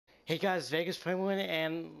Hey guys, Vegas Penguin,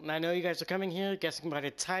 and I know you guys are coming here, guessing by the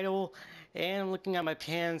title, and looking at my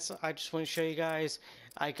pants. I just want to show you guys,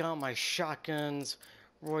 I got my shotguns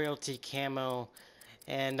royalty camo,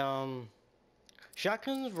 and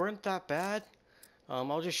shotguns weren't that bad.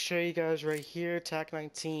 I'll just show you guys right here, TAC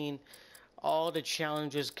 19, all the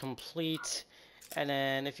challenges complete. And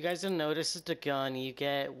then, if you guys didn't know, this is the gun you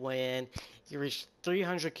get when you reach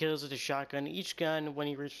 300 kills with the shotgun. Each gun, when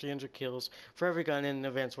you reach 300 kills, for every gun in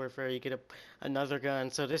Advanced Warfare, you get another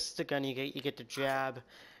gun. So this is the gun you get. You get the jab.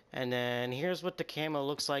 And then, here's what the camo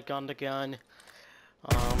looks like on the gun.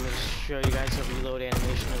 Let's show you guys the reload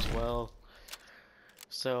animation as well.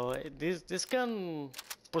 So, this gun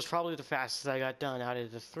was probably the fastest I got done out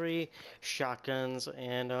of the three shotguns.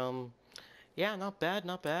 And, yeah, not bad,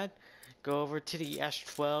 not bad. Go over to the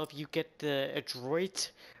S12, you get the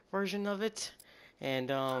adroit version of it,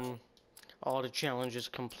 and all the challenges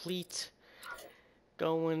complete.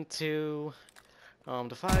 Go into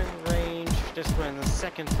the firing range. This one the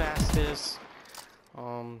second fastest.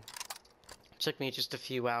 Um, Took me just a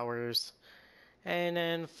few hours. And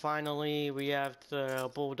then finally we have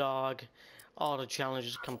the bulldog. All the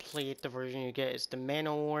challenges complete. The version you get is the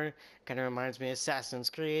Man-O-War. Kind of reminds me of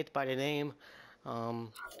Assassin's Creed by the name.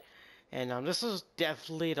 And this is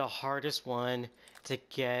definitely the hardest one to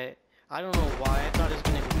get. I don't know why I thought it was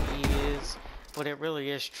going to be easy, but it really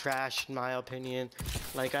is trash in my opinion.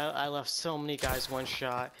 Like, I left so many guys one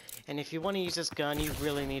shot, and if you want to use this gun, you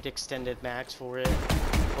really need extended mags for it.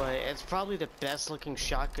 But it's probably the best looking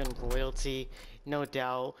shotgun royalty, no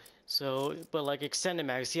doubt. So, but like extended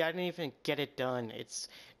mags, see, I didn't even get it done. It's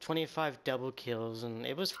 25 double kills, and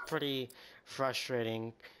it was pretty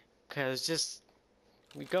frustrating, because just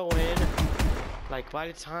we go in, like by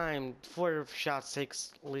the time 4 shots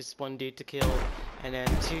takes at least 1 dude to kill, and then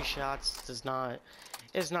 2 shots is not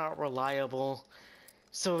reliable.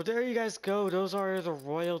 So there you guys go. Those are the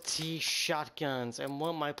royalty shotguns, and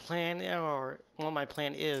what my plan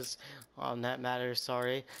is on that matter.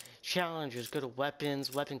 Sorry, challenges. Go to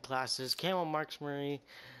weapons, weapon classes, camo marksmanry,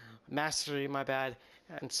 mastery. My bad.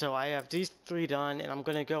 And so I have these 3 done, and I'm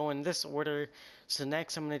gonna go in this order. So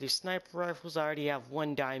next I'm gonna do sniper rifles. I already have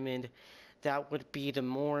 1 diamond. That would be the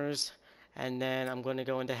Moors. And then I'm gonna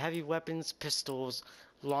go into heavy weapons, pistols,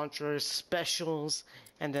 launchers, specials,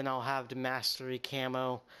 and then I'll have the mastery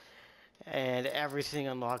camo and everything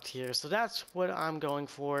unlocked here. So that's what I'm going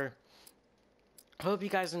for. Hope you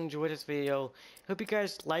guys enjoyed this video. Hope you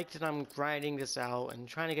guys liked that I'm grinding this out and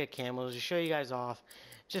trying to get camos to show you guys off,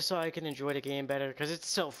 just so I can enjoy the game better, because it's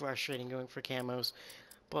so frustrating going for camos.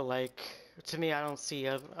 But like, to me, I don't see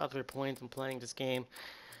other point in playing this game.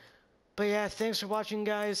 But yeah, thanks for watching,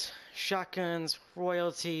 guys. Shotguns,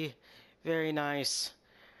 royalty, very nice.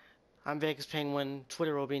 I'm VegasPenguin.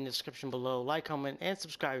 Twitter will be in the description below. Like, comment, and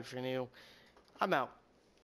subscribe if you're new. I'm out.